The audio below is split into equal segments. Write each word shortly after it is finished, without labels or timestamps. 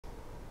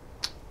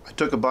I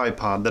took a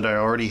bipod that I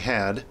already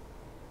had,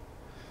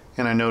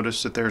 and I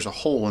noticed that there's a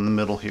hole in the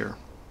middle here.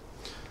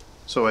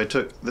 So I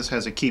took, this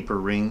has a keeper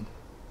ring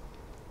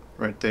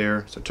right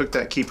there, so I took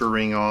that keeper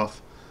ring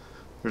off.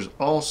 There's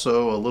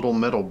also a little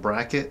metal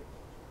bracket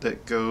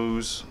that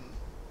goes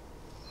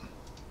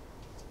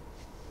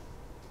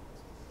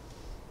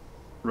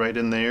right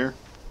in there.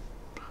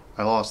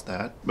 I lost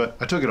that, but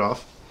I took it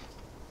off.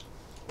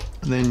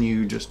 And then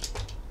you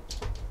just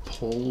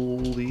pull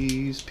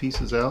these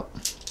pieces out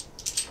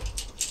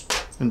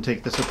and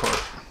take this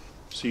apart.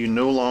 So you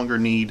no longer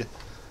need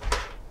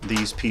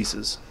these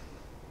pieces.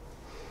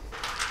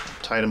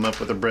 Tied them up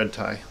with a bread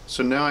tie.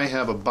 So now I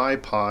have a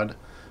bipod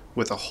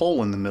with a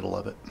hole in the middle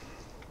of it.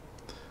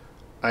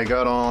 I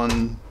got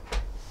on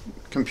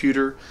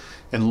computer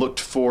and looked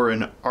for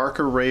an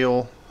Arca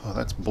Rail, oh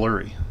that's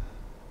blurry.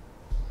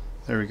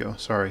 There we go,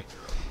 sorry.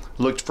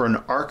 Looked for an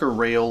Arca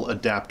Rail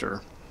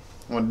adapter.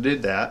 When I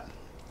did that,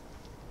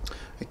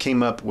 I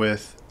came up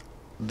with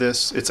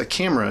this. It's a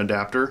camera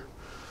adapter,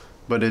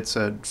 but it's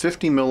a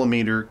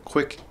 50mm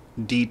quick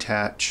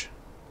detach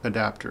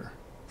adapter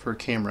for a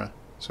camera.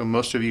 So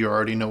most of you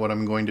already know what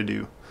I'm going to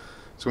do.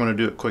 So I'm going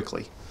to do it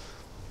quickly.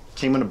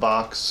 Came in a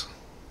box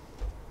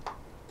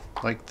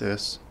like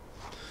this.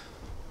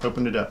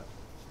 Opened it up.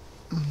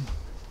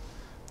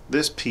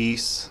 This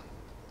piece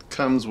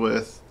comes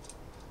with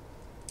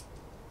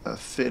a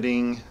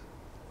fitting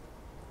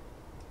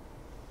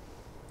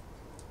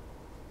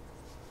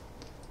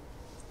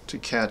to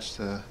catch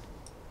the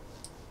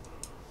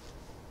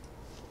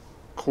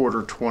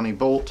 1/4 20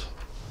 bolt.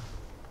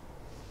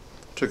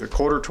 Took a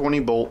 1/4 20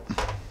 bolt,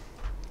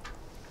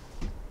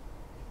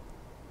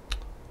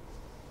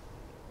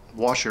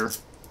 washer,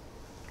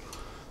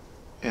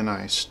 and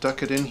I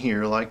stuck it in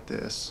here like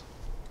this.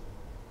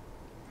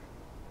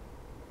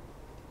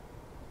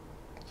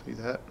 See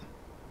that?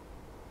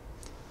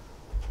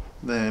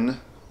 Then,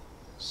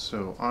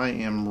 so I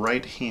am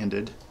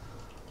right-handed,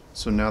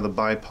 so now the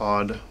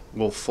bipod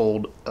will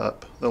fold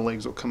up, the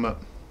legs will come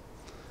up.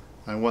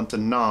 I want the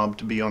knob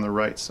to be on the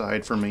right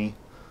side for me,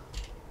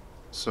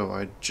 so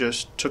I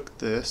just took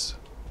this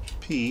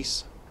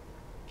piece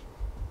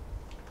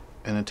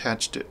and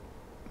attached it.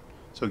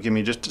 So give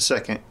me just a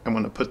second. I'm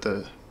going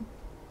to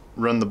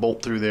run the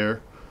bolt through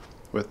there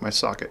with my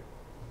socket.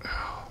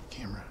 Oh,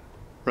 camera.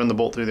 Run the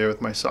bolt through there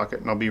with my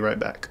socket, and I'll be right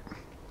back.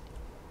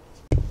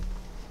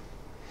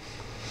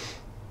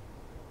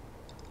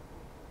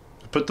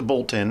 Put the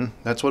bolt in.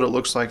 That's what it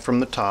looks like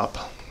from the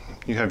top.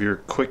 You have your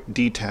quick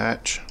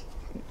detach.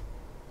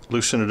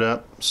 Loosen it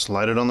up,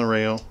 slide it on the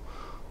rail,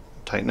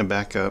 tighten it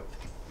back up,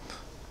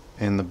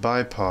 and the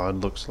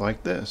bipod looks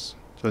like this.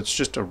 So it's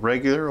just a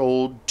regular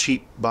old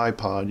cheap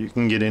bipod you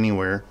can get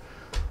anywhere.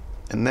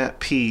 And that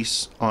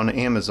piece on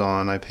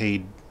Amazon, I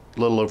paid a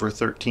little over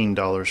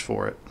 $13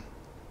 for it.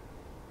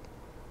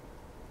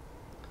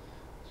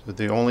 So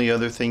the only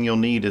other thing you'll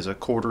need is a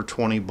 1/4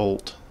 20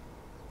 bolt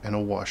and a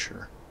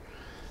washer.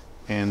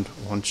 And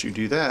once you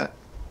do that,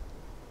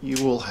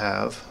 you will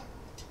have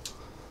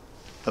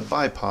a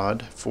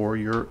bipod for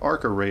your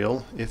Arca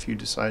Rail if you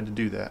decide to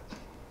do that.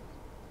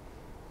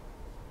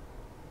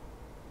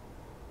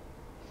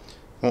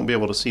 Won't be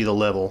able to see the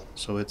level,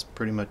 so it's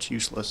pretty much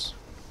useless,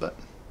 but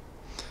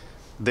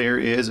there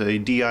is a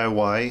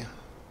DIY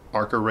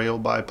Arca Rail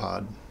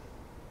bipod.